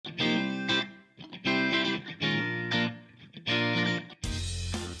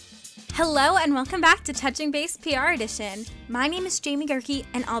Hello and welcome back to Touching Base PR Edition. My name is Jamie Gerke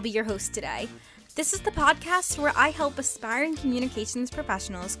and I'll be your host today. This is the podcast where I help aspiring communications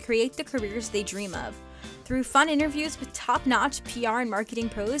professionals create the careers they dream of. Through fun interviews with top-notch PR and marketing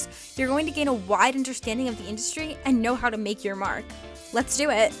pros, you're going to gain a wide understanding of the industry and know how to make your mark. Let's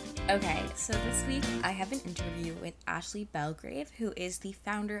do it. Okay, so this week I have an interview with Ashley Belgrave, who is the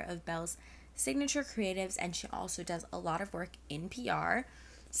founder of Belle's Signature Creatives, and she also does a lot of work in PR.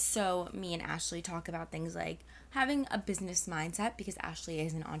 So me and Ashley talk about things like having a business mindset, because Ashley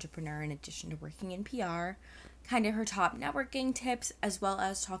is an entrepreneur in addition to working in PR, kind of her top networking tips, as well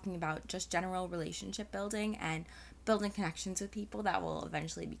as talking about just general relationship building and building connections with people that will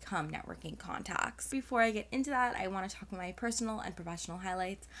eventually become networking contacts. Before I get into that, I want to talk about my personal and professional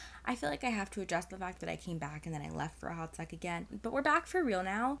highlights. I feel like I have to address the fact that I came back and then I left for a hot sec again, but we're back for real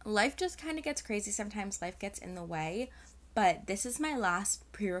now. Life just kind of gets crazy sometimes. Life gets in the way. But this is my last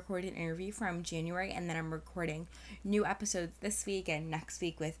pre-recorded interview from January, and then I'm recording new episodes this week and next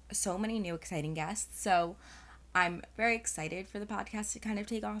week with so many new exciting guests. So I'm very excited for the podcast to kind of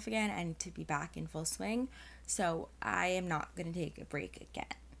take off again and to be back in full swing. So I am not going to take a break again.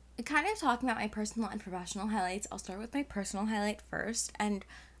 Kind of talking about my personal and professional highlights, I'll start with my personal highlight first. And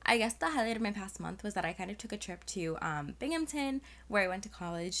I guess the highlight of my past month was that I kind of took a trip to Binghamton, where I went to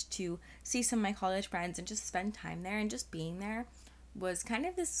college, to see some of my college friends and just spend time there. And just being there was kind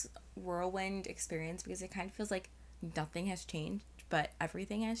of this whirlwind experience, because it kind of feels like nothing has changed, but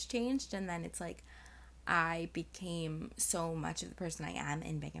everything has changed. And then it's like I became so much of the person I am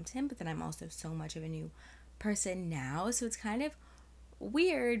in Binghamton, but then I'm also so much of a new person now. So it's kind of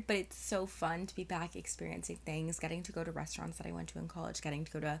weird, but it's so fun to be back experiencing things, getting to go to restaurants that I went to in college, getting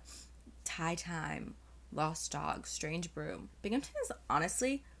to go to Thai Time, Lost Dog, Strange Brew. Binghamton is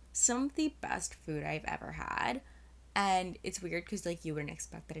honestly some of the best food I've ever had, and it's weird because like you wouldn't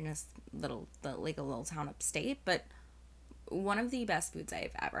expect that in a little town upstate, but one of the best foods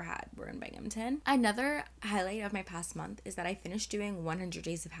I've ever had were in Binghamton. Another highlight of my past month is that I finished doing 100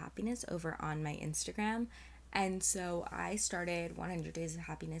 Days of Happiness over on my Instagram. And so I started 100 Days of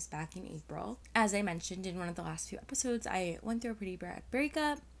Happiness back in April. As I mentioned in one of the last few episodes, I went through a pretty bad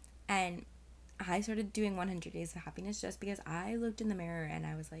breakup, and I started doing 100 Days of Happiness just because I looked in the mirror and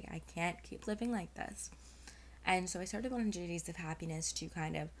I was like, I can't keep living like this. And so I started 100 Days of Happiness to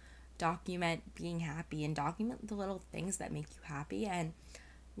kind of document being happy and document the little things that make you happy. And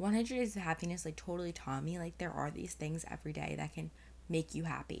 100 Days of Happiness like totally taught me like there are these things every day that can make you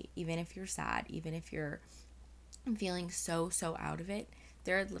happy, even if you're sad, even if you're feeling so out of it.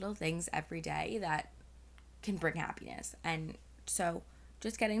 There are little things every day that can bring happiness. And so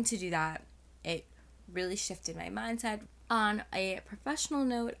just getting to do that, it really shifted my mindset. On a professional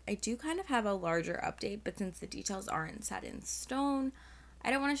note, I do kind of have a larger update, but since the details aren't set in stone,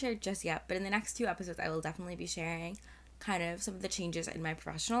 I don't want to share it just yet. But in the next 2 episodes, I will definitely be sharing kind of some of the changes in my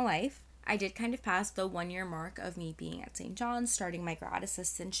professional life. I did kind of pass the 1-year mark of me being at St. John's, starting my grad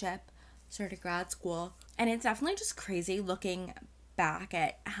assistantship, started grad school, and it's definitely just crazy looking back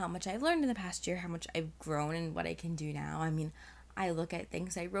at how much I've learned in the past year, how much I've grown and what I can do now. I mean, I look at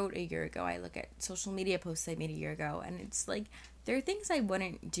things I wrote a year ago, I look at social media posts I made a year ago, and it's like there are things I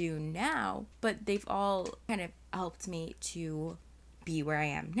wouldn't do now, but they've all kind of helped me to be where I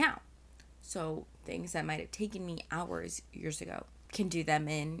am now. So things that might have taken me hours years ago, can do them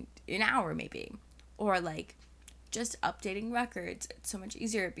in an hour maybe. Or like just updating records, it's so much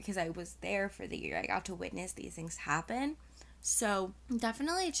easier because I was there for the year. I got to witness these things happen. So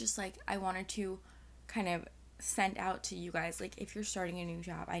definitely it's just like I wanted to kind of send out to you guys, like if you're starting a new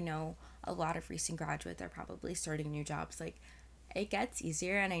job, I know a lot of recent graduates are probably starting new jobs, like it gets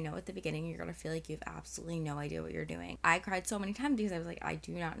easier, and I know at the beginning you're gonna feel like you have absolutely no idea what you're doing. I cried so many times because I was like, I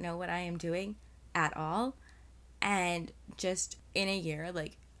do not know what I am doing at all. And just in a year,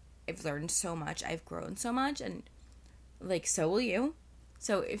 like I've learned so much, I've grown so much, and like so will you.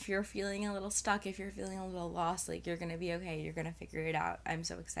 So if you're feeling a little stuck, if you're feeling a little lost, like you're gonna be okay, you're gonna figure it out. I'm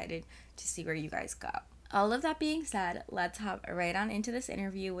so excited to see where you guys go. All of that being said, let's hop right on into this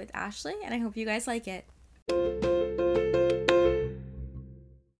interview with Ashley, and I hope you guys like it.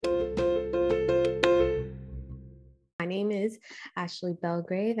 My name is Ashley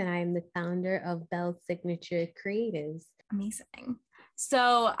Belgrave, and I am the founder of Belle's Signature Creatives. Amazing.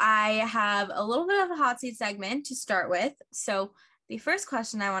 So I have a little bit of a hot seat segment to start with. So the first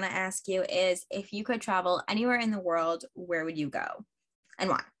question I want to ask you is, if you could travel anywhere in the world, where would you go and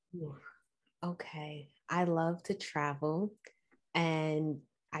why? Okay. I love to travel, and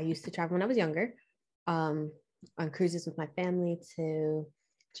I used to travel when I was younger, on cruises with my family to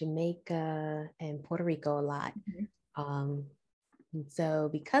Jamaica and Puerto Rico a lot. And so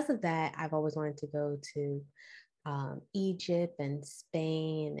because of that, I've always wanted to go to Egypt and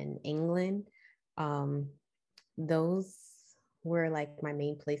Spain and England. Um, those were like my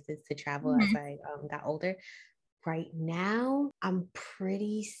main places to travel as I got older. Right now, I'm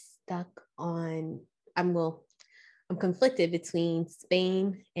pretty stuck on, I'm conflicted between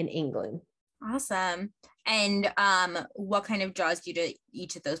Spain and England. Awesome. And what kind of draws you to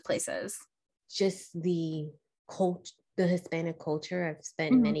each of those places? Just the culture, the Hispanic culture. I've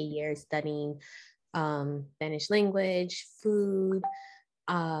spent many years studying Spanish language, food,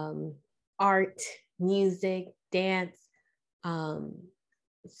 art, music, dance.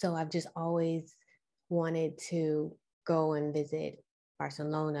 So I've just always wanted to go and visit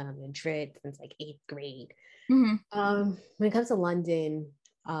Barcelona, Madrid since like 8th grade. When it comes to London,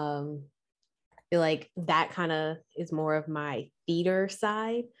 I feel like that kind of is more of my theater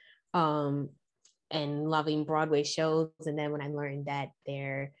side. And loving Broadway shows. And then when I learned that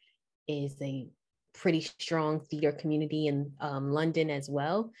there is a pretty strong theater community in London as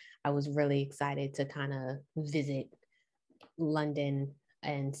well, I was really excited to kind of visit London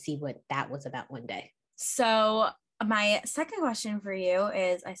and see what that was about one day. So my second question for you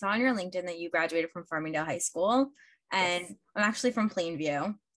is, I saw on your LinkedIn that you graduated from Farmingdale High School, and yes. I'm actually from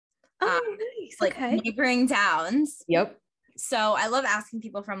Plainview. Oh, nice. Like neighboring towns. Yep. So I love asking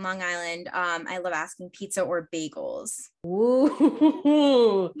people from Long Island. I love asking pizza or bagels.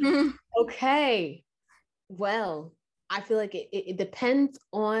 Ooh. Okay. Well, I feel like it depends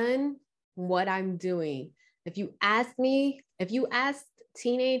on what I'm doing. If you asked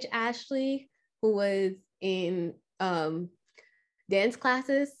teenage Ashley, who was in dance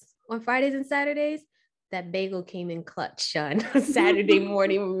classes on Fridays and Saturdays, that bagel came in clutch on Saturday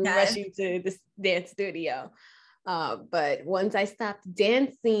morning when we were rushing to the dance studio. But once I stopped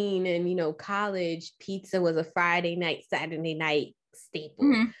dancing and, college, pizza was a Friday night, Saturday night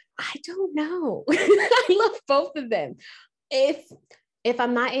staple. I don't know. I love both of them. If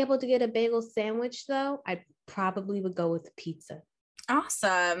I'm not able to get a bagel sandwich, though, I probably would go with pizza.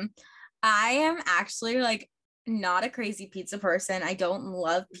 Awesome. I am actually like not a crazy pizza person. I don't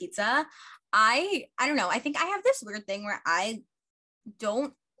love pizza. I don't know. I think I have this weird thing where I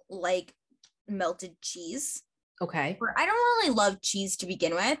don't like melted cheese. Okay. Or I don't really love cheese to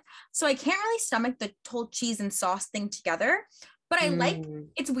begin with. So I can't really stomach the whole cheese and sauce thing together. But I like,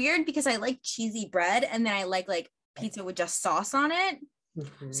 it's weird because I like cheesy bread and then I like pizza with just sauce on it.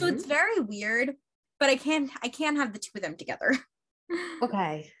 So it's very weird, but I can't have the two of them together.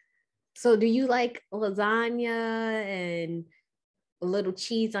 Okay. So do you like lasagna and a little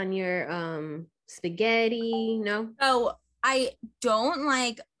cheese on your spaghetti? No? Oh, I don't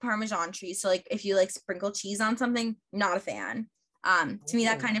like Parmesan cheese. So like if you like sprinkle cheese on something, not a fan. To me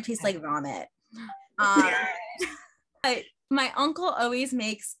that kind of tastes like vomit. But my uncle always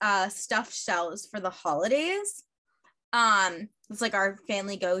makes stuffed shells for the holidays. It's like our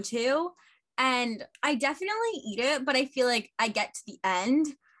family go-to. And I definitely eat it, but I feel like I get to the end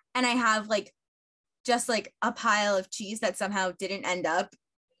and I have just a pile of cheese that somehow didn't end up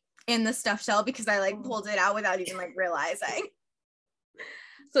in the stuffed shell because I pulled it out without even realizing.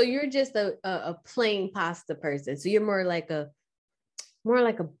 So you're just a plain pasta person. So you're more like a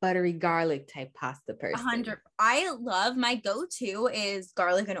buttery garlic type pasta person. 100. I love, my go-to is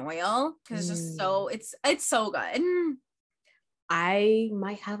garlic and oil because it's just so it's so good. I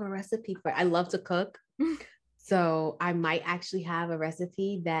might have a recipe for it. I love to cook. So I might actually have a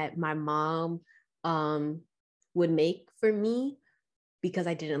recipe that my mom would make for me because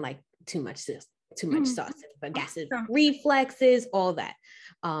I didn't like too much sauce, but gastric reflexes, all that.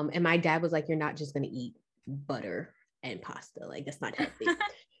 And my dad was like, "You're not just gonna eat butter and pasta. That's not healthy."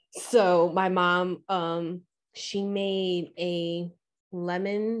 So my mom, she made a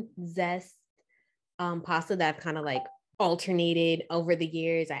lemon zest pasta that I've kind of alternated over the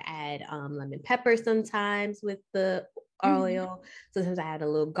years. I add lemon pepper sometimes with the oil. Sometimes I add a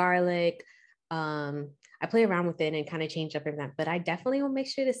little garlic. I play around with it and kind of change up everything, but I definitely will make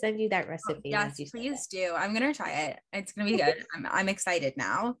sure to send you that recipe. Yes, please do. I'm going to try it. It's going to be good. I'm excited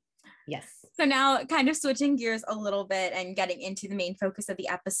now. Yes. So now kind of switching gears a little bit and getting into the main focus of the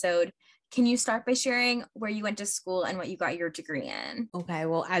episode, can you start by sharing where you went to school and what you got your degree in? Okay.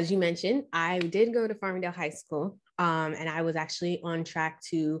 Well, as you mentioned, I did go to Farmingdale High School, and I was actually on track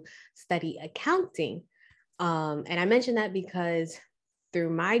to study accounting. And I mentioned that because through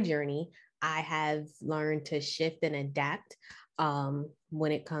my journey, I have learned to shift and adapt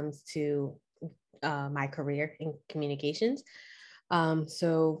when it comes to my career in communications.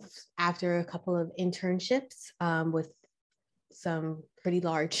 So after a couple of internships with some pretty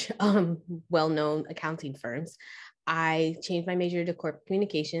large, well-known accounting firms, I changed my major to corporate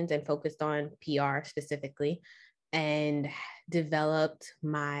communications and focused on PR specifically, and developed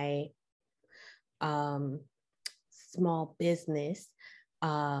my small business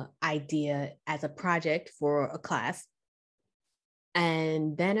idea as a project for a class.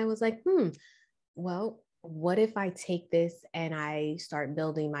 And then I was like, well, what if I take this and I start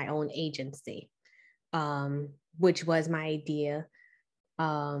building my own agency, which was my idea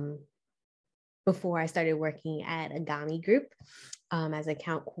before I started working at Agami Group as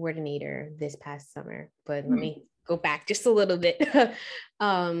account coordinator this past summer. But let me go back just a little bit.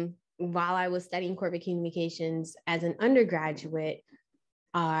 While I was studying corporate communications as an undergraduate,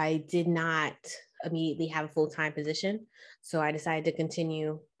 I did not immediately have a full-time position. So I decided to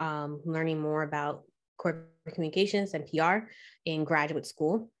continue learning more about corporate communications and PR in graduate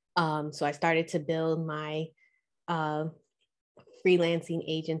school. So I started to build my freelancing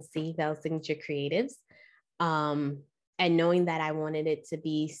agency, Vel Signature Creatives. And knowing that I wanted it to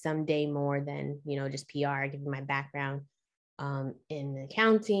be someday more than, just PR, given my background in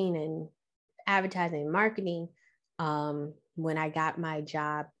accounting and advertising and marketing. When I got my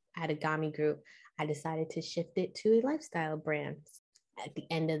job at Agami Group, I decided to shift it to a lifestyle brand. At the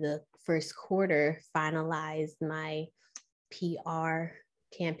end of the first quarter, finalized my PR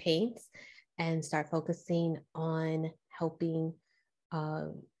campaigns and start focusing on helping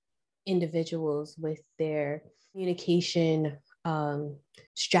individuals with their communication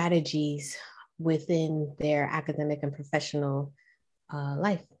strategies within their academic and professional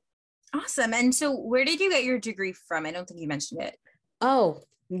life. Awesome. And so where did you get your degree from? I don't think you mentioned it. Oh,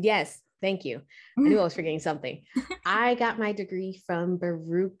 yes. Thank you. I knew I was forgetting something. I got my degree from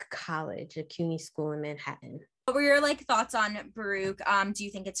Baruch College, a CUNY school in Manhattan. What were your thoughts on Baruch? Do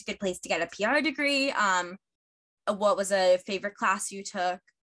you think it's a good place to get a PR degree? What was a favorite class you took?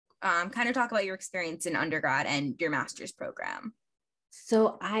 Kind of talk about your experience in undergrad and your master's program.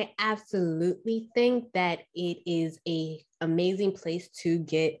 So I absolutely think that it is an amazing place to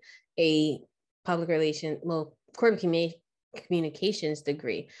get a corporate communications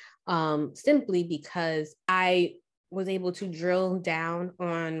degree, simply because I was able to drill down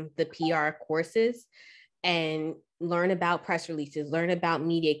on the PR courses and learn about press releases, learn about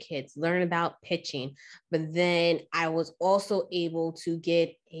media kits, learn about pitching. But then I was also able to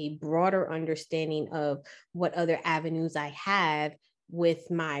get a broader understanding of what other avenues I have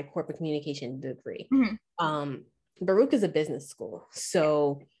with my corporate communication degree. Baruch is a business school.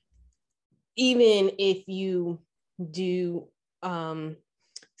 So even if you do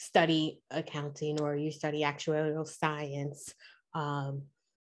study accounting or you study actuarial science,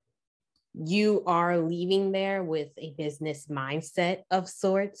 you are leaving there with a business mindset of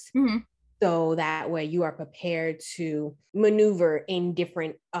sorts. So that way you are prepared to maneuver in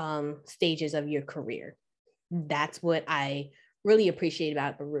different stages of your career. That's what I really appreciate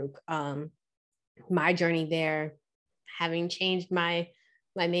about Baruch. My journey there, having changed my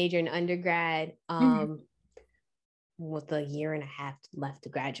major in undergrad, with a year and a half left to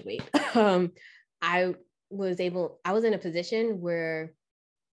graduate, I was in a position where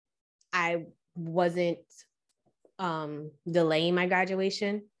I wasn't delaying my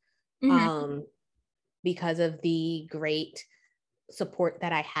graduation because of the great support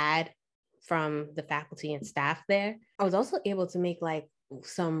that I had from the faculty and staff there. I was also able to make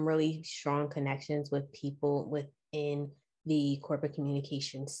some really strong connections with people within the corporate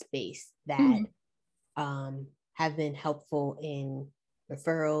communication space that have been helpful in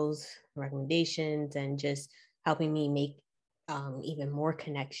referrals, recommendations, and just helping me make even more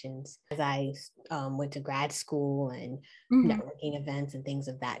connections as I went to grad school and networking events and things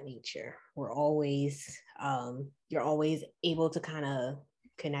of that nature. You're always able to kind of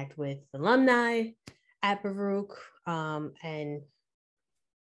connect with alumni at Baruch, and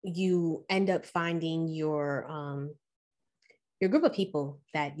you end up finding your group of people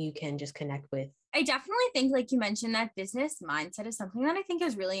that you can just connect with. I definitely think, like you mentioned, that business mindset is something that I think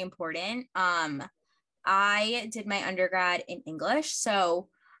is really important. I did my undergrad in English, so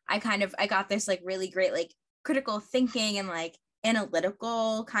I got this really great critical thinking and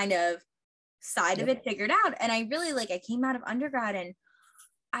analytical kind of side of it figured out. And I really I came out of undergrad and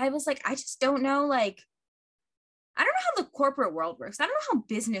I was I just don't know, I don't know how the corporate world works. I don't know how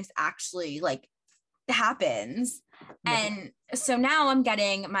business actually happens. And so now I'm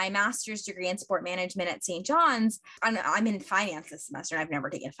getting my master's degree in sport management at St. John's. I'm in finance this semester, and I've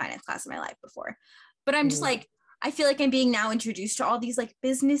never taken a finance class in my life before. But I'm just I feel like I'm being now introduced to all these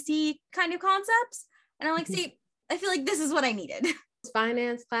businessy kind of concepts. And I'm see, I feel like this is what I needed.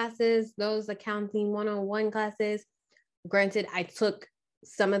 Finance classes, those accounting 101 classes. Granted, I took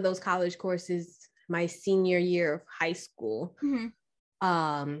some of those college courses my senior year of high school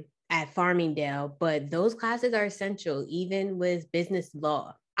at Farmingdale, but those classes are essential, even with business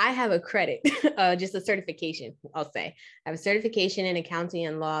law. I have a credit, just a certification, I'll say. I have a certification in accounting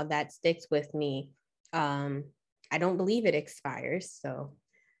and law that sticks with me. I don't believe it expires. So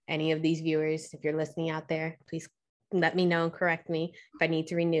any of these viewers, if you're listening out there, please let me know and correct me if I need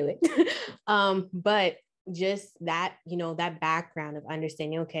to renew it. But just that, that background of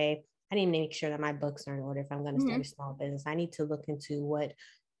understanding, okay, I need to make sure that my books are in order if I'm going to start a small business. I need to look into what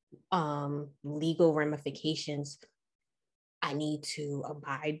legal ramifications I need to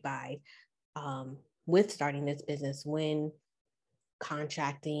abide by with starting this business when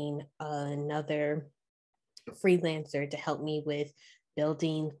contracting another freelancer to help me with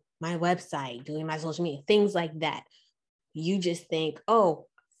building my website, doing my social media, things like that. You just think, oh,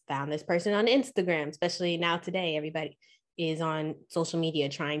 found this person on Instagram, especially now today, everybody is on social media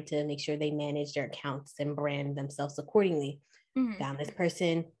trying to make sure they manage their accounts and brand themselves accordingly. Found this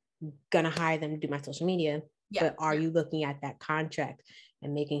person, gonna hire them to do my social media. Yeah. But are you looking at that contract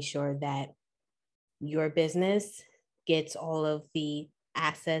and making sure that your business gets all of the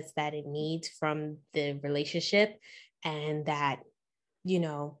assets that it needs from the relationship, and that,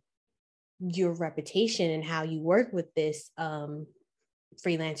 your reputation and how you work with this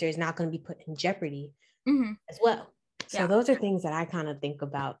freelancer is not going to be put in jeopardy as well. So those are things that I kind of think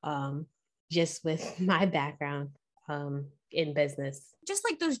about just with my background in business. Just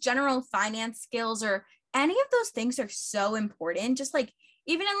like those general finance skills or any of those things are so important. Just like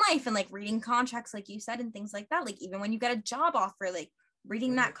even in life and like reading contracts, like you said, and things like that. Like even when you get a job offer, like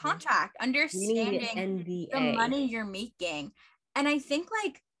reading that contract, understanding the money you're making. And I think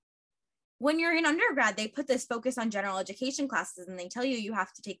like when you're in undergrad, they put this focus on general education classes and they tell you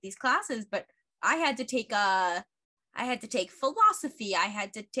have to take these classes, but I had to take philosophy. I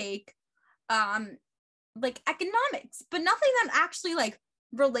had to take like economics, but nothing that actually like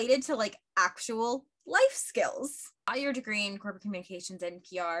related to like actual life skills. I got your degree in corporate communications and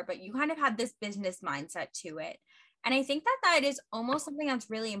PR, but you kind of had this business mindset to it. And I think that is almost something that's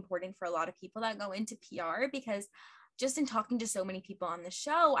really important for a lot of people that go into PR, because just in talking to so many people on the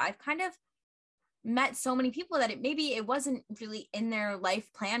show, I've kind of met so many people that it wasn't really in their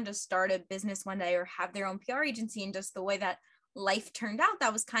life plan to start a business one day or have their own PR agency, and just the way that life turned out,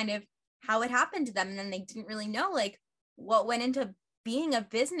 that was kind of how it happened to them. And then they didn't really know like what went into being a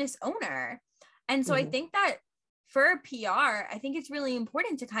business owner. And so I think that for PR, I think it's really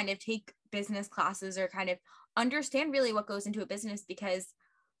important to kind of take business classes or kind of understand really what goes into a business, because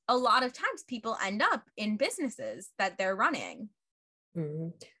a lot of times people end up in businesses that they're running.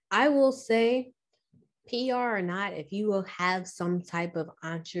 I will say, PR or not, if you will have some type of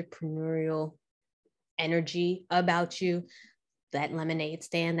entrepreneurial energy about you, that lemonade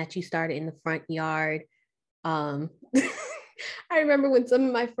stand that you started in the front yard. I remember when some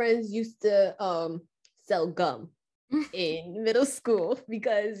of my friends used to sell gum in middle school,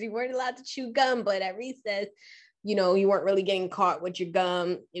 because you weren't allowed to chew gum, but at recess, you weren't really getting caught with your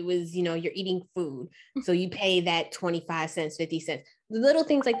gum. It was, you're eating food. So you pay that 25 cents, 50 cents, little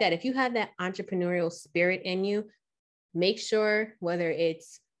things like that. If you have that entrepreneurial spirit in you, make sure, whether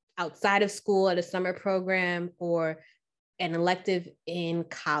it's outside of school at a summer program or an elective in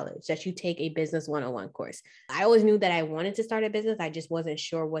college, that you take a business 101 course. I always knew that I wanted to start a business. I just wasn't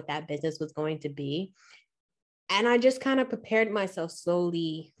sure what that business was going to be. And I just kind of prepared myself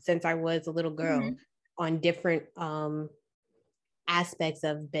slowly since I was a little girl on different aspects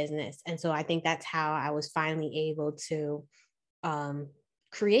of business. And so I think that's how I was finally able to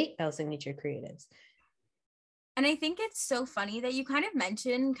create Bell Signature Creatives. And I think it's so funny that you kind of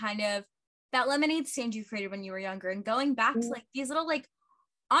mentioned kind of that lemonade stand you created when you were younger, and going back to like these little like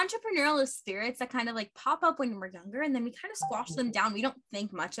entrepreneurial spirits that kind of like pop up when we're younger, and then we kind of squash them down. We don't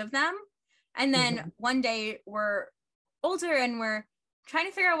think much of them. And then one day we're older and we're trying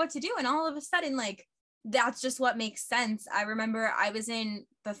to figure out what to do. And all of a sudden, like, that's just what makes sense. I remember I was in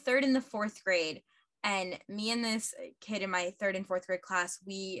the 3rd and the 4th grade, and me and this kid in my 3rd and 4th grade class,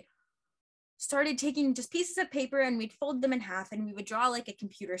 we started taking just pieces of paper and we'd fold them in half and we would draw like a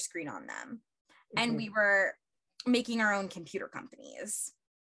computer screen on them. And we were making our own computer companies.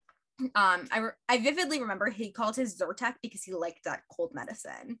 I vividly remember he called his Zyrtec because he liked that cold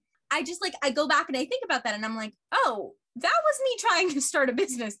medicine. I go back and I think about that and I'm like, oh, that was me trying to start a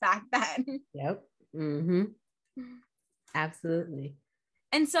business back then. Yep. Absolutely.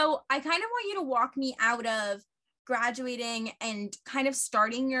 And so I kind of want you to walk me out of graduating and kind of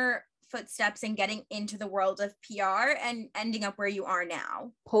starting your footsteps and getting into the world of PR and ending up where you are now.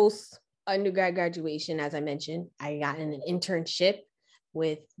 Post undergrad graduation, as I mentioned, I got an internship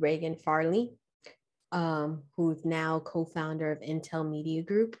with Reagan Farley who's now co-founder of Intel Media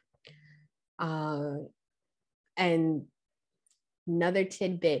Group. And another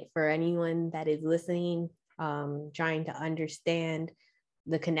tidbit for anyone that is listening, trying to understand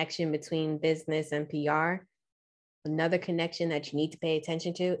the connection between business and PR, another connection that you need to pay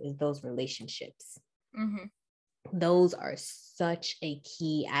attention to is those relationships. Mm-hmm. Those are such a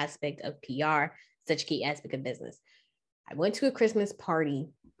key aspect of PR, such a key aspect of business. I went to a Christmas party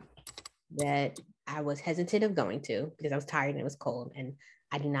that I was hesitant of going to because I was tired and it was cold and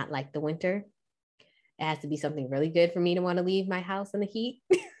I do not like the winter. It has to be something really good for me to want to leave my house in the heat.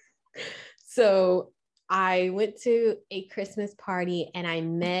 So I went to a Christmas party and I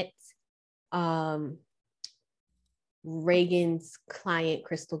met Reagan's client,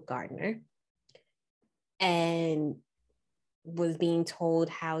 Crystal Gardner, and was being told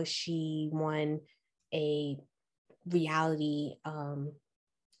how she won a reality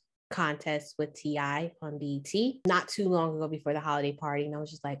contest with T.I. on BET not too long ago before the holiday party. And I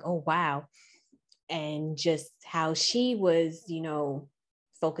was just like, oh, wow. And just how she was, you know,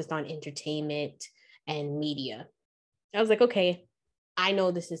 focused on entertainment and media. I was like, okay, I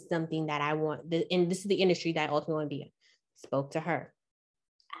know this is something that I want, and this is the industry that I ultimately want to be in. Spoke to her,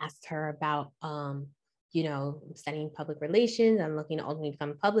 asked her about, you know, studying public relations. I'm looking to ultimately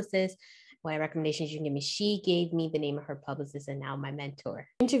become a publicist. What recommendations you can give me? She gave me the name of her publicist and now my mentor.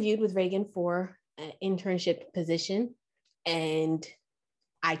 Interviewed with Reagan for an internship position, and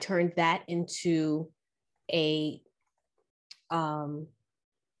I turned that into a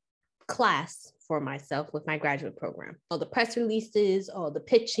class for myself with my graduate program. All the press releases, all the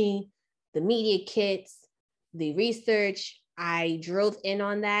pitching, the media kits, the research, I drove in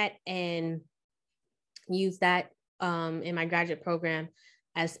on that and used that in my graduate program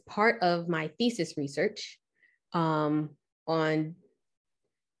as part of my thesis research on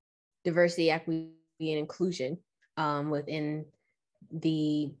diversity, equity, and inclusion within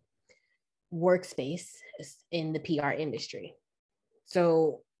the workspace in the PR industry.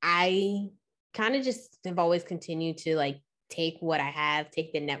 So I kind of just have always continued to like take what I have,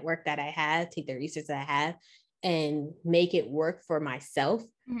 take the network that I have, take the research that I have, and make it work for myself.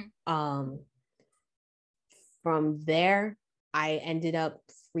 Mm-hmm. From there, I ended up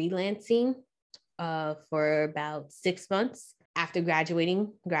freelancing for about 6 months after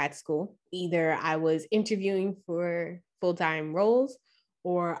graduating grad school. Either I was interviewing for full-time roles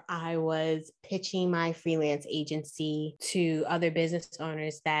or I was pitching my freelance agency to other business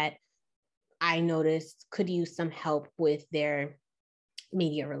owners that I noticed could use some help with their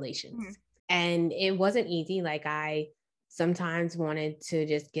media relations. Mm-hmm. And it wasn't easy. Like I sometimes wanted to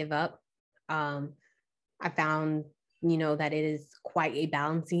just give up. I found, you know, that it is quite a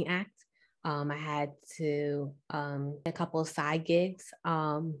balancing act. I had to a couple of side gigs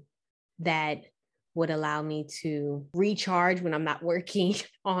that would allow me to recharge when I'm not working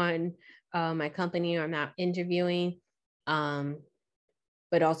on my company or I'm not interviewing,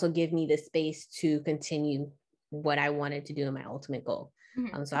 but also give me the space to continue what I wanted to do in my ultimate goal.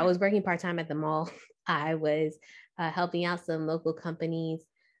 Mm-hmm. So I was working part-time at the mall. I was helping out some local companies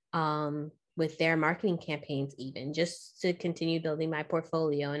with their marketing campaigns, even just to continue building my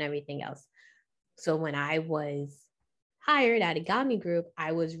portfolio and everything else. So when I was hired at Igami Group,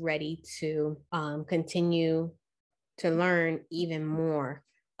 I was ready to continue to learn even more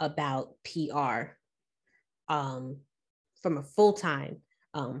about PR from a full-time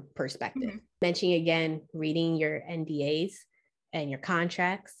perspective. Mm-hmm. Mentioning again, reading your NDAs and your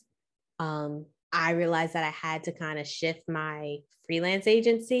contracts. I realized that I had to kind of shift my freelance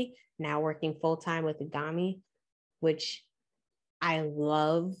agency, now working full-time with Igami, which I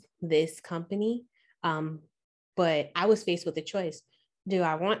love this company. But I was faced with a choice. Do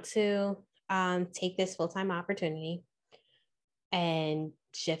I want to take this full-time opportunity and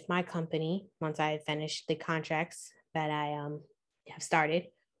shift my company once I finish the contracts that I have started?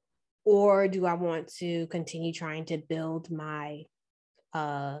 Or do I want to continue trying to build my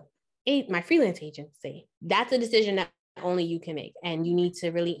freelance agency? That's a decision that only you can make. And you need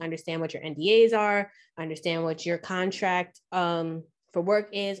to really understand what your NDAs are, understand what your contract for work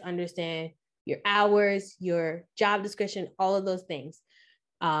is, understand your hours, your job description, all of those things.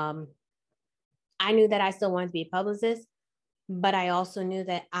 I knew that I still wanted to be a publicist, but I also knew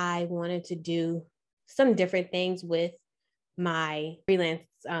that I wanted to do some different things with my freelance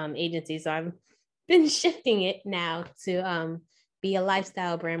agency. So I've been shifting it now to be a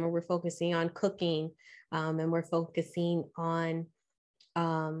lifestyle brand where we're focusing on cooking and we're focusing on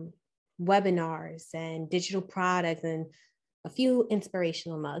webinars and digital products and a few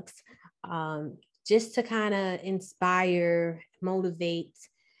inspirational mugs, just to kind of inspire, motivate,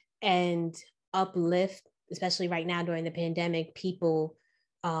 and uplift, especially right now during the pandemic, people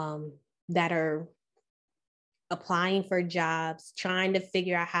that are applying for jobs, trying to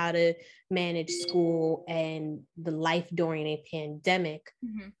figure out how to manage school and the life during a pandemic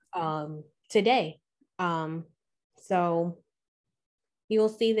today. So you will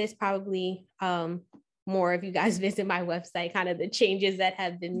see this probably more if you guys visit my website, kind of the changes that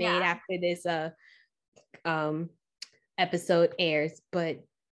have been made after this episode airs. But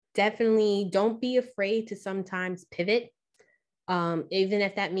definitely don't be afraid to sometimes pivot, even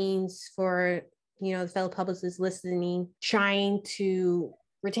if that means for the fellow publicists listening, trying to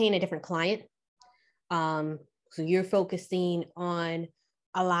retain a different client. So you're focusing on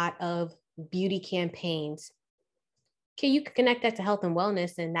a lot of beauty campaigns. Okay, you can connect that to health and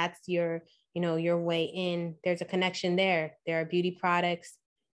wellness, and that's your way in. There's a connection there. There are beauty products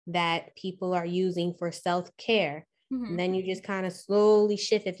that people are using for self-care. And then you just kind of slowly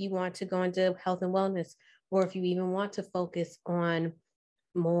shift if you want to go into health and wellness, or if you even want to focus on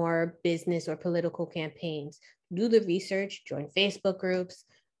more business or political campaigns. Do the research, join Facebook groups,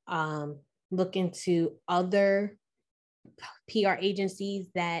 look into other PR agencies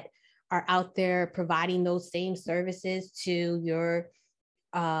that are out there providing those same services to your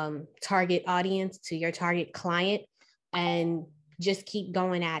target audience, to your target client, and just keep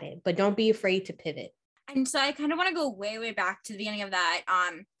going at it. But don't be afraid to pivot. And so I kind of want to go way, way back to the beginning of that,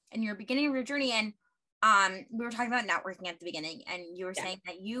 in your beginning of your journey. And we were talking about networking at the beginning, and you were saying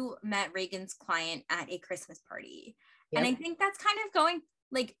that you met Reagan's client at a Christmas party. Yep. And I think that's kind of going,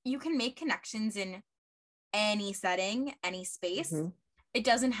 like, you can make connections in any setting, any space. It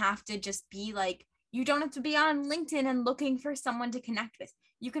doesn't have to just be like, you don't have to be on LinkedIn and looking for someone to connect with.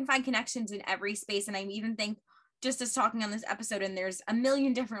 You can find connections in every space. And I even think, just as talking on this episode, and there's a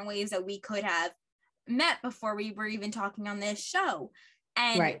million different ways that we could have met before we were even talking on this show.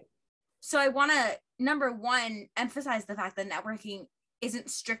 And so I want to, number one, emphasize the fact that networking isn't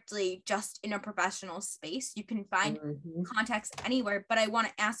strictly just in a professional space. You can find contacts anywhere. But I want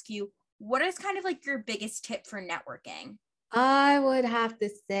to ask you, what is kind of like your biggest tip for networking? I would have to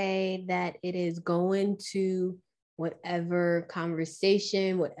say that it is going to whatever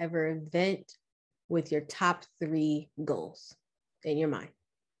conversation, whatever event with your top 3 goals in your mind.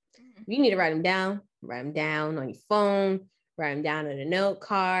 You need to write them down on your phone, write them down on a note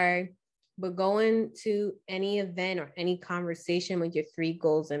card, but going to any event or any conversation with your 3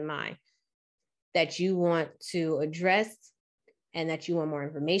 goals in mind that you want to address and that you want more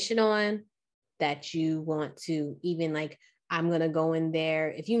information on, that you want to even like, I'm going to go in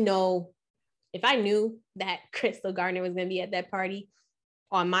there. If I knew that Crystal Gardner was going to be at that party,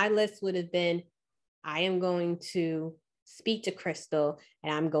 on my list would have been, I am going to speak to Crystal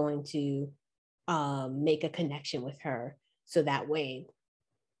and I'm going to make a connection with her so that way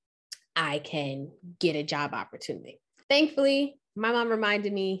I can get a job opportunity. Thankfully, my mom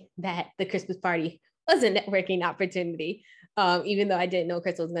reminded me that the Christmas party was a networking opportunity, even though I didn't know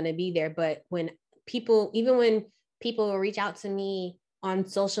Crystal was going to be there. But when people will reach out to me on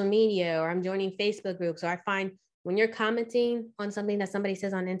social media, or I'm joining Facebook groups, or I find when you're commenting on something that somebody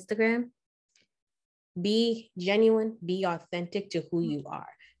says on Instagram, be genuine, be authentic to who you are.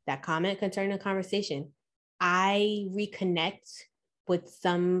 That comment can turn into a conversation. I reconnect with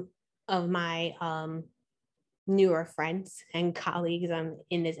some of my newer friends and colleagues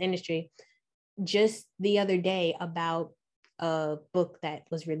in this industry just the other day about a book that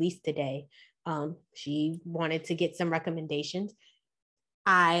was released today. She wanted to get some recommendations.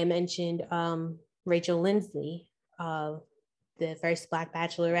 I mentioned Rachel Lindsley, the first Black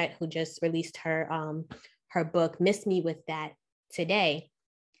bachelorette, who just released her book, Miss Me With That, today.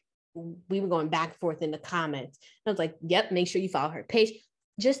 We were going back and forth in the comments. I was like, yep, make sure you follow her page.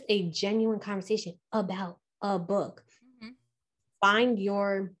 Just a genuine conversation about a book. Find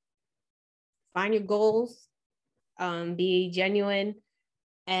your goals, be genuine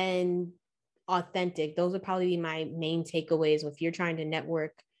and authentic. Those would probably be my main takeaways. If you're trying to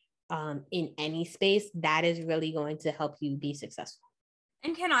network in any space, that is really going to help you be successful.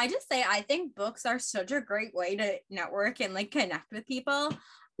 And can I just say, I think books are such a great way to network and like connect with people.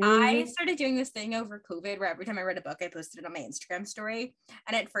 I started doing this thing over COVID where every time I read a book, I posted it on my Instagram story.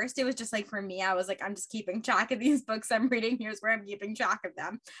 And at first it was just like, for me, I was like, I'm just keeping track of these books I'm reading. Here's where I'm keeping track of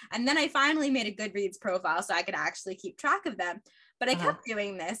them. And then I finally made a Goodreads profile so I could actually keep track of them. But I kept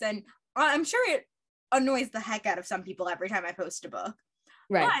doing this, and I'm sure it annoys the heck out of some people every time I post a book.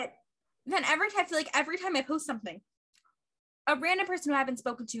 Right. But then I feel like every time I post something, a random person who I haven't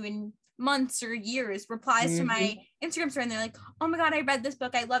spoken to in months or years replies to my Instagram story, and they're like, oh my God, I read this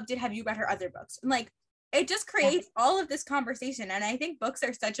book. I loved it. Have you read her other books? And like, it just creates all of this conversation. And I think books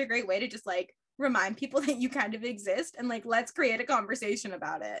are such a great way to just like remind people that you kind of exist and like, let's create a conversation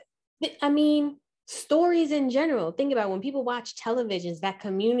about it. I mean, stories in general. Think about when people watch televisions, that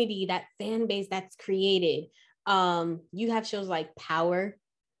community, that fan base that's created. You have shows like Power.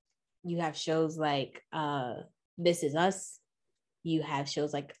 You have shows like This Is Us. You have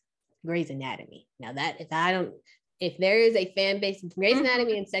shows like Grey's Anatomy. Now that if there is a fan base, Grey's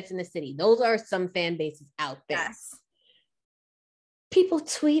Anatomy and Sex and the City, those are some fan bases out there. Yes. People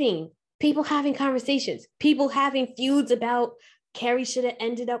tweeting, people having conversations, people having feuds about Carrie should have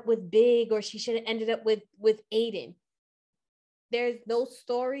ended up with Big or she should have ended up with Aiden. There's those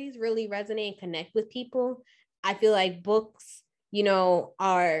stories really resonate and connect with people. I feel like books,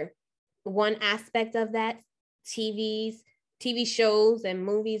 are one aspect of that. TV shows and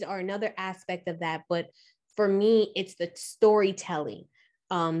movies are another aspect of that. But for me, it's the storytelling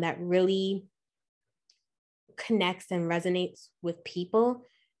that really connects and resonates with people.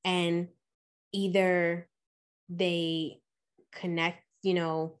 And either they connect,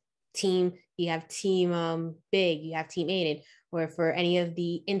 team, you have team Big, you have team Aiden, or for any of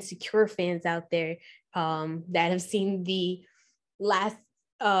the Insecure fans out there that have seen the last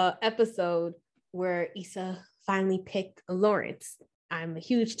episode where Issa finally picked Lawrence. I'm a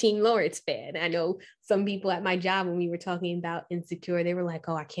huge Team Lawrence fan. I know some people at my job, when we were talking about Insecure, they were like,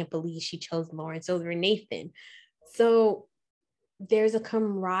 oh, I can't believe she chose Lawrence over Nathan. So there's a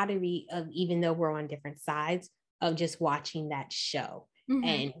camaraderie of, even though we're on different sides, of just watching that show. Mm-hmm.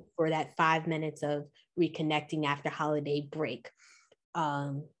 And for that 5 minutes of reconnecting after holiday break,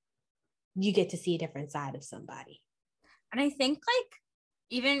 you get to see a different side of somebody. And I think like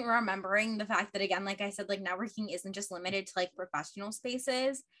even remembering the fact that, again, like I said, like networking isn't just limited to like professional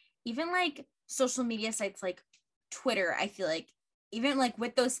spaces, even like social media sites like Twitter. I feel like even like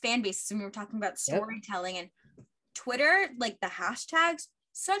with those fan bases, when we were talking about storytelling, and Twitter, like the hashtags,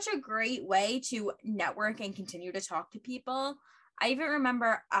 such a great way to network and continue to talk to people. I even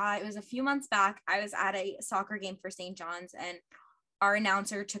remember it was a few months back, I was at a soccer game for St. John's, and our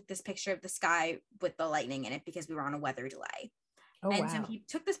announcer took this picture of the sky with the lightning in it because we were on a weather delay. So he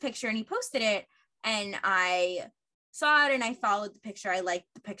took this picture and he posted it, and I saw it and I followed the picture. I liked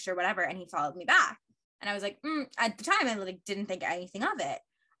the picture, whatever. And he followed me back. And I was like, at the time, I like didn't think anything of it.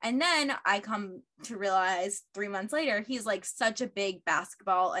 And then I come to realize 3 months later, he's like such a big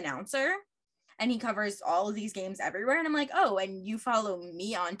basketball announcer and he covers all of these games everywhere. And I'm like, oh, and you follow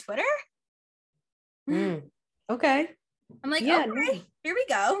me on Twitter? Okay. I'm like, okay, here we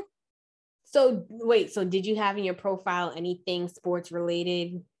go. So wait, so did you have in your profile anything sports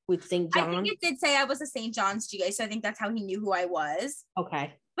related with St. John's? I think it did say I was a St. John's GA, so I think that's how he knew who I was.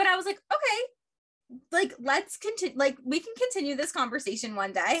 Okay. But I was like, okay, like let's continue, like we can continue this conversation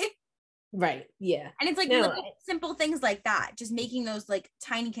one day. Right. Yeah. And it's like little simple things like that, just making those like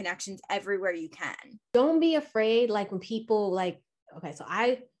tiny connections everywhere you can. Don't be afraid, like when people like, okay, so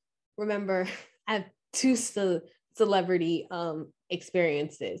I remember I have two celebrity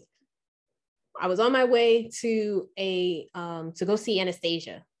experiences. I was on my way to to go see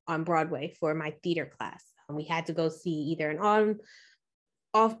Anastasia on Broadway for my theater class. And we had to go see either an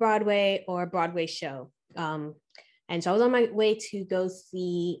off Broadway or a Broadway show. And so I was on my way to go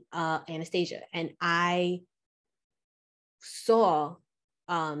see Anastasia, and I saw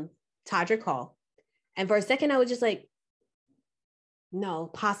Todrick Hall. And for a second, I was just like, no,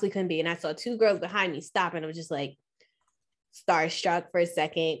 possibly couldn't be. And I saw two girls behind me stop, and I was just like starstruck for a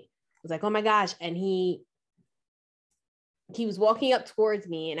second. I was like, oh my gosh. And he was walking up towards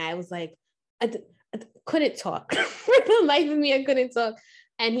me, and I was like, I couldn't talk. For the life of me, I couldn't talk.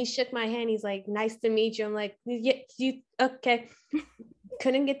 And he shook my hand. He's like, nice to meet you. I'm like, yeah, you okay.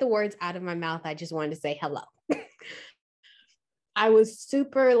 Couldn't get the words out of my mouth. I just wanted to say hello. I was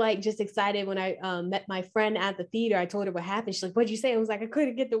super like just excited when I met my friend at the theater. I told her what happened. She's like, what'd you say? I was like, I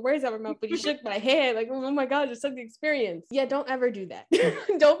couldn't get the words out of my mouth, but you shook my hand. Like, oh my God, it's such an experience. Yeah, don't ever do that.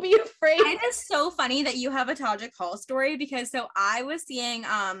 Don't be afraid. It is so funny that you have a Todrick Hall story, because so I was seeing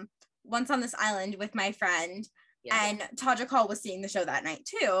Once on This Island with my friend, and Todrick Hall was seeing the show that night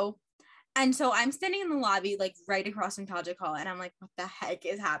too. And so I'm standing in the lobby, like right across from Todrick Hall, and I'm like, what the heck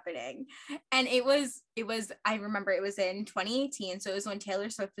is happening? And it was, I remember it was in 2018. So it was when Taylor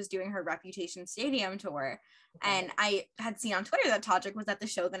Swift was doing her Reputation Stadium tour. Okay. And I had seen on Twitter that Todrick was at the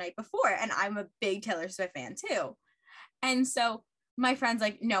show the night before. And I'm a big Taylor Swift fan too. And so my friend's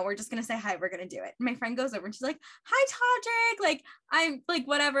like, no, we're just going to say hi. We're going to do it. And my friend goes over and she's like, hi, Todrick. Like, I'm like,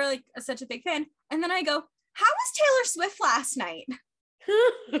 whatever, like such a big fan. And then I go, how was Taylor Swift last night?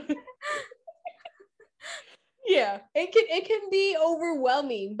 Yeah, it can be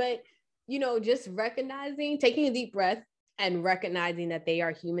overwhelming, but just recognizing, taking a deep breath and recognizing that they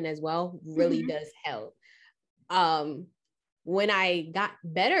are human as well really does help. When I got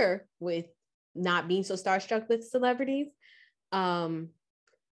better with not being so starstruck with celebrities, I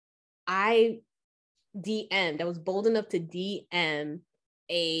was bold enough to DM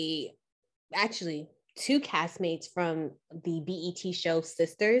actually two castmates from the BET show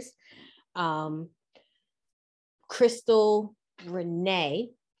Sisters, Crystal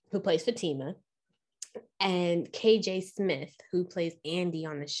Renee, who plays Fatima, and KJ Smith, who plays Andy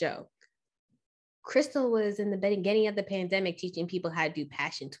on the show. Crystal was in the beginning of the pandemic teaching people how to do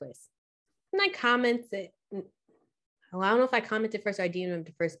passion twists. And I commented, well, I don't know if I commented first or I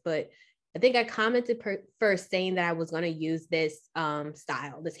DM'd first, but I think I commented first saying that I was going to use this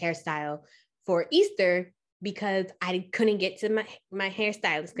this hairstyle for Easter because I couldn't get to my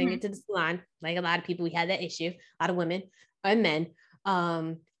hairstylist, couldn't get to the salon. Like a lot of people, we had that issue. A lot of women and men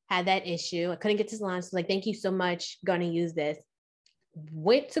had that issue. I couldn't get to the salon. So like, thank you so much. Going to use this.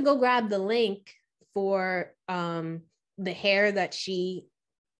 Went to go grab the link for the hair that she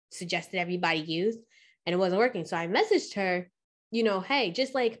suggested everybody use, and it wasn't working. So I messaged her, hey,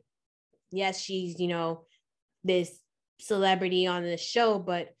 just like, yes, she's, this celebrity on the show,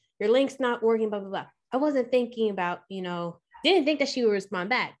 but your link's not working, blah, blah, blah. I wasn't thinking about, didn't think that she would respond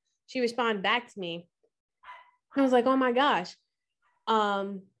back. She responded back to me. I was like, oh my gosh.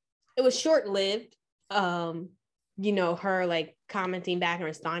 It was short-lived, her like commenting back and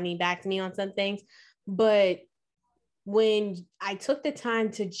responding back to me on some things. But when I took the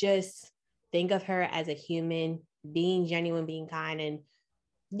time to just think of her as a human, being genuine, being kind, and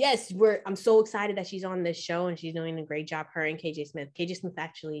yes, I'm so excited that she's on this show and she's doing a great job, her and KJ Smith. KJ Smith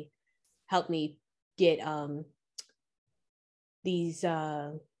actually helped me get this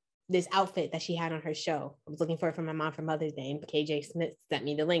outfit that she had on her show. I was looking for it for my mom for Mother's Day, and KJ Smith sent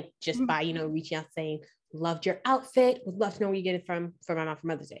me the link just by, reaching out saying, loved your outfit, would love to know where you get it from for my mom for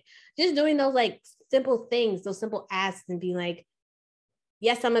Mother's Day. Just doing those like simple things, those simple asks, and being like,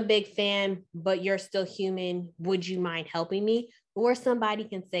 yes, I'm a big fan, but you're still human. Would you mind helping me? Or somebody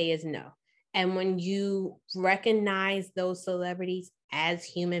can say is no. And when you recognize those celebrities as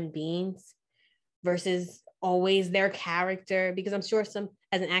human beings versus always their character, because I'm sure as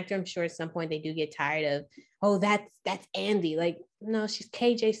an actor, I'm sure at some point they do get tired of, oh, that's Andy. Like, no, she's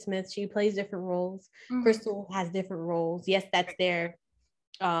KJ Smith. She plays different roles. Crystal has different roles. Yes, that's their,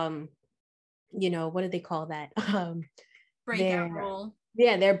 what do they call that? Breakout role.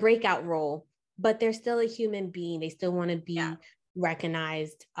 Yeah, their breakout role, but they're still a human being. They still want to be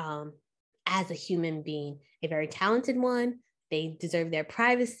recognized as a human being, a very talented one. They deserve their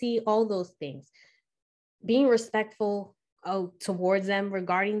privacy, all those things. Being respectful towards them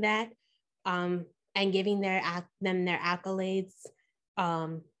regarding that, and giving them their accolades,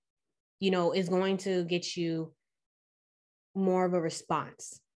 is going to get you more of a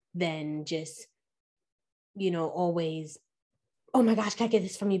response than just, always, oh my gosh, can I get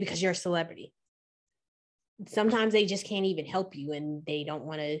this from you because you're a celebrity? Sometimes they just can't even help you and they don't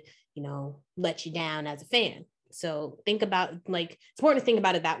want to, let you down as a fan. So think about, like, it's important to think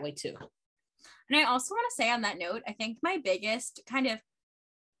about it that way too. And I also want to say on that note, I think my biggest kind of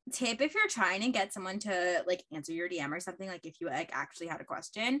tip, if you're trying to get someone to like answer your DM or something, like if you like actually had a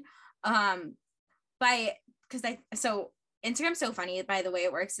question, so Instagram's so funny by the way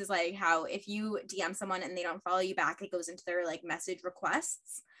it works is like how if you DM someone and they don't follow you back, it goes into their like message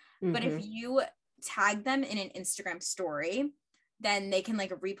requests. But if you tag them in an Instagram story, then they can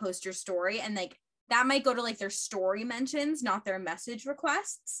like repost your story, and like that might go to like their story mentions, not their message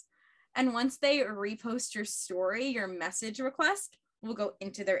requests. And once they repost your story, your message request will go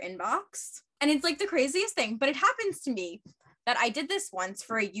into their inbox. And it's like the craziest thing, but it happens to me that I did this once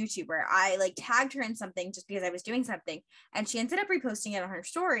for a YouTuber. I like tagged her in something just because I was doing something, and she ended up reposting it on her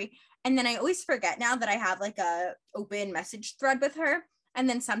story. And then I always forget now that I have like a open message thread with her. And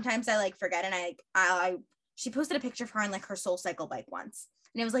then sometimes I like forget, and she posted a picture of her on like her Soul Cycle bike once,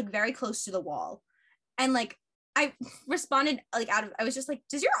 and it was like very close to the wall. And like I responded like I was just like,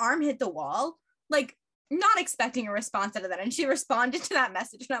 does your arm hit the wall? Like not expecting a response out of that. And she responded to that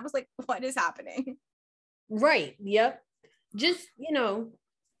message, and I was like, what is happening? Right. Yep. Just,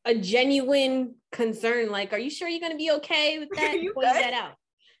 a genuine concern. Like, are you sure you're going to be okay with that? Point that out.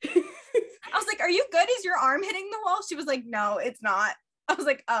 I was like, are you good? Is your arm hitting the wall? She was like, no, it's not. I was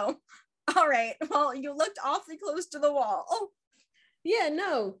like, oh, all right. Well, you looked awfully close to the wall. Oh, yeah,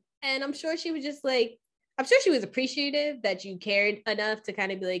 no. And I'm sure she was just like, I'm sure she was appreciative that you cared enough to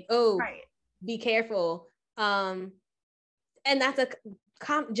kind of be like, oh, right, be careful. And that's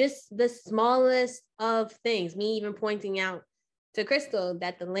just the smallest of things. Me even pointing out to Crystal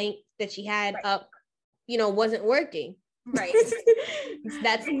that the link that she had up, wasn't working. Right.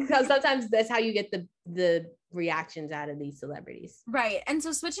 That's because sometimes that's how you get the reactions out of these celebrities. Right. And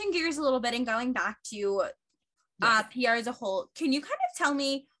so switching gears a little bit and going back to PR as a whole, can you kind of tell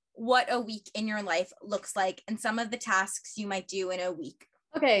me what a week in your life looks like and some of the tasks you might do in a week?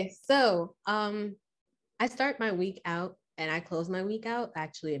 Okay, so I start my week out and I close my week out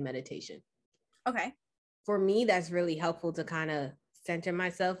actually in meditation. Okay. For me, that's really helpful to kind of center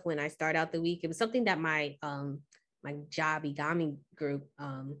myself when I start out the week. It was something that my job Igami group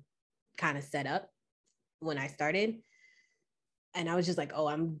kind of set up when I started. And I was just like, oh,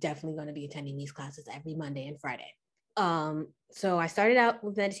 I'm definitely going to be attending these classes every Monday and Friday. So I started out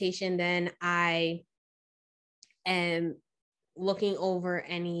with meditation. Then I am looking over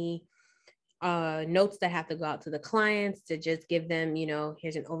any notes that have to go out to the clients to just give them,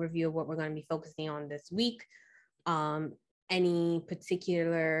 here's an overview of what we're going to be focusing on this week. Any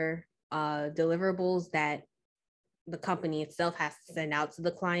particular deliverables that the company itself has to send out to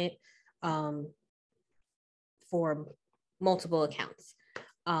the client for multiple accounts.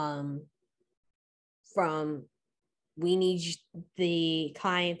 From we need the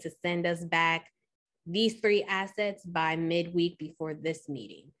client to send us back these 3 assets by midweek before this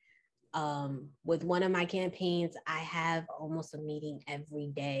meeting. With one of my campaigns, I have almost a meeting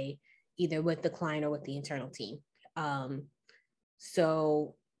every day, either with the client or with the internal team.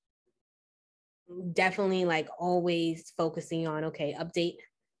 So definitely like always focusing on, okay, update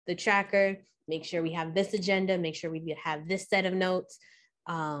the tracker, make sure we have this agenda, make sure we have this set of notes.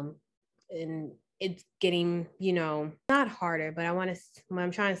 And it's getting, not harder, but what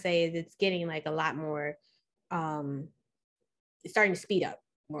I'm trying to say is it's getting like a lot more, it's starting to speed up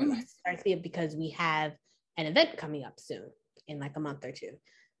more or less. Starting to speed up because we have an event coming up soon in like a month or 2.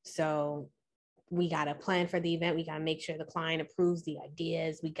 So we got to plan for the event. We got to make sure the client approves the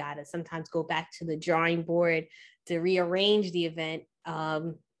ideas. We got to sometimes go back to the drawing board to rearrange the event.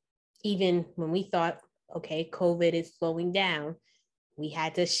 Even when we thought, okay, COVID is slowing down, we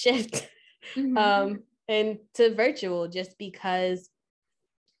had to shift and to virtual just because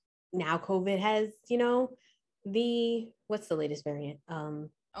now COVID has, what's the latest variant?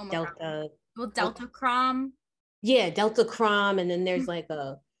 Delta. Well, Delta Crom. Yeah, Delta Crom. And then there's like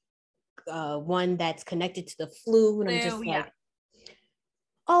a one that's connected to the flu. And I'm just like,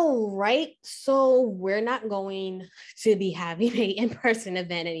 oh, right. So we're not going to be having an in-person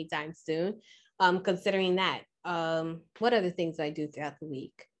event anytime soon. Considering that. What other things do I do throughout the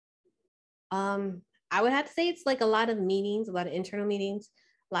week? I would have to say it's like a lot of meetings, a lot of internal meetings,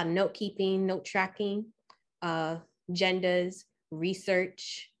 a lot of note keeping, note tracking, agendas,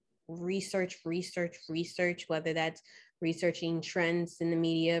 research, whether that's researching trends in the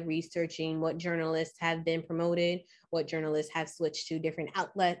media, researching what journalists have been promoted, what journalists have switched to different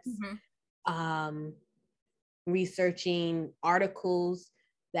outlets, researching articles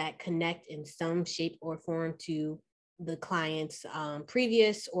that connect in some shape or form to the client's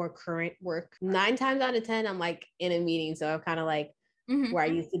previous or current work. 9 times out of 10, I'm like in a meeting. So I'm kind of like where I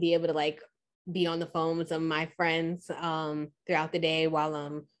used to be able to like be on the phone with some of my friends throughout the day while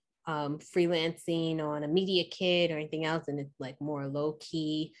I'm freelancing on a media kit or anything else. And it's like more low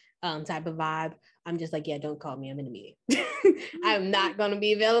key type of vibe. I'm just like, yeah, don't call me. I'm in a meeting. I'm not going to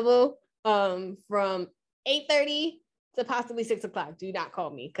be available from 8:30 to possibly 6 o'clock. Do not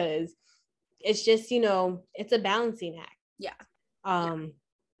call me because it's just, it's a balancing act. Yeah.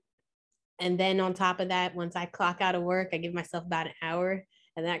 And then on top of that, once I clock out of work, I give myself about an hour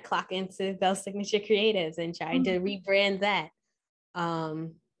and then I clock into Bell Signature Creatives and trying to rebrand that.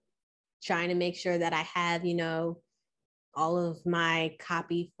 Trying to make sure that I have, all of my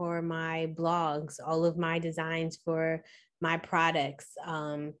copy for my blogs, all of my designs for my products,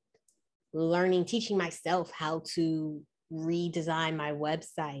 teaching myself how to redesign my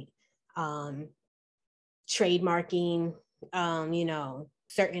website, trademarking,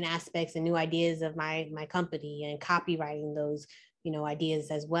 certain aspects and new ideas of my company and copywriting those,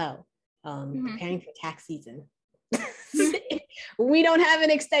 ideas as well. Preparing for tax season. We don't have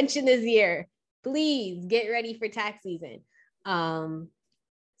an extension this year. Please get ready for tax season. So,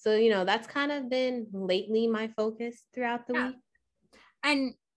 that's kind of been lately my focus throughout the week.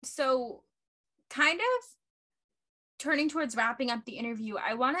 And so kind of turning towards wrapping up the interview,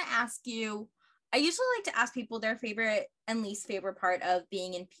 I want to ask you, I usually like to ask people their favorite and least favorite part of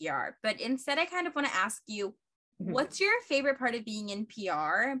being in PR, but instead I kind of want to ask you, what's your favorite part of being in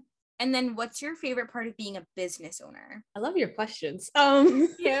PR? And then what's your favorite part of being a business owner? I love your questions.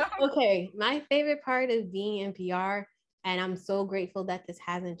 Yeah. Okay. My favorite part of being in PR, and I'm so grateful that this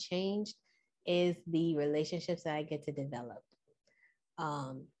hasn't changed, is the relationships that I get to develop.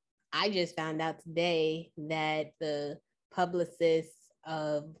 I just found out today that the publicist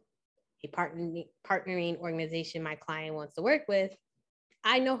of a partnering organization my client wants to work with,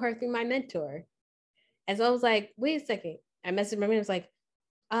 I know her through my mentor. And so I was like, wait a second. I messaged my mentor. I was like,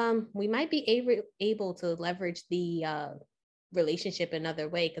 we might be able to leverage the relationship another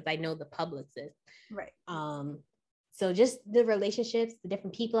way because I know the publicist. Right. So just the relationships, the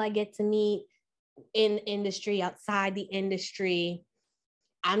different people I get to meet in industry, outside the industry.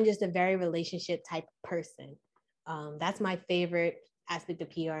 I'm just a very relationship type person. That's my favorite aspect of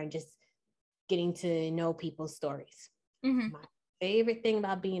PR, and just getting to know people's stories. Mm-hmm. My favorite thing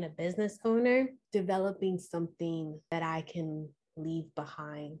about being a business owner, developing something that I can leave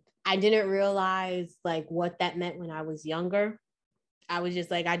behind. I didn't realize like what that meant when I was younger. I was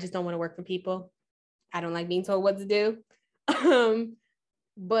just like, I just don't want to work for people. I don't like being told what to do.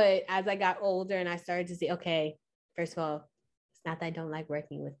 But as I got older and I started to see, okay, first of all, it's not that I don't like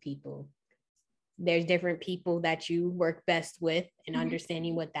working with people. There's different people that you work best with, and mm-hmm.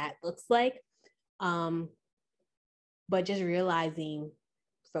 understanding what that looks like. But just realizing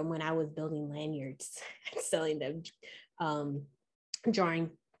from when I was building lanyards, selling them,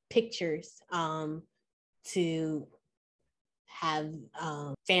 drawing pictures, to have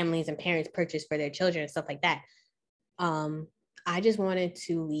families and parents purchase for their children and stuff like that. I just wanted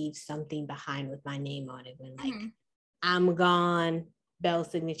to leave something behind with my name on it when like, mm-hmm. I'm gone, Bell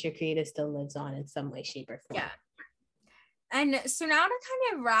Signature Creative still lives on in some way, shape, or form. Yeah. And so now to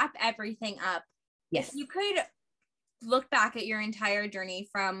kind of wrap everything up, yes, if you could look back at your entire journey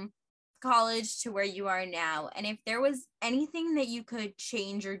from college to where you are now, and if there was anything that you could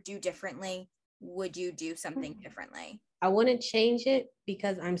change or do differently, would you do something differently? I wouldn't change it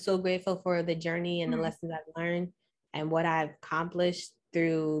because I'm so grateful for the journey and mm-hmm. the lessons I've learned and what I've accomplished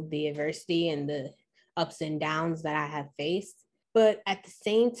through the adversity and the ups and downs that I have faced. But at the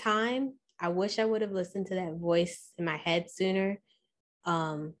same time, I wish I would have listened to that voice in my head sooner,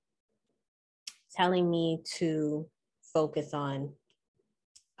 telling me to focus on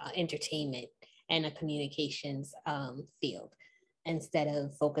entertainment and a communications field instead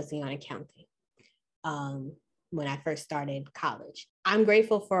of focusing on accounting. When I first started college, I'm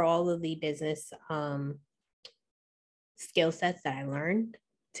grateful for all of the business skill sets that I learned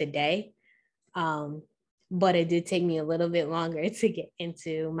today. But it did take me a little bit longer to get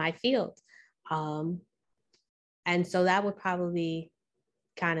into my field. And so that would probably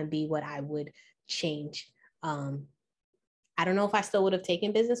kind of be what I would change. I don't know if I still would have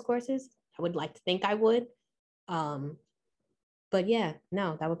taken business courses. I would like to think I would. But yeah,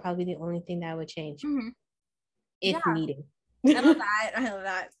 no, that would probably be the only thing that I would change. Mm-hmm. If needed. I love that. I love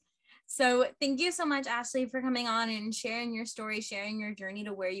that. So thank you so much, Ashley, for coming on and sharing your story, sharing your journey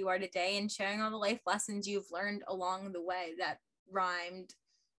to where you are today, and sharing all the life lessons you've learned along the way. That rhymed.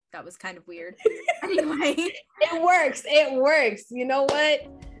 That was kind of weird. Anyway. It works. It works. You know what?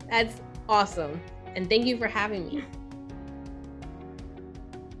 That's awesome. And thank you for having me.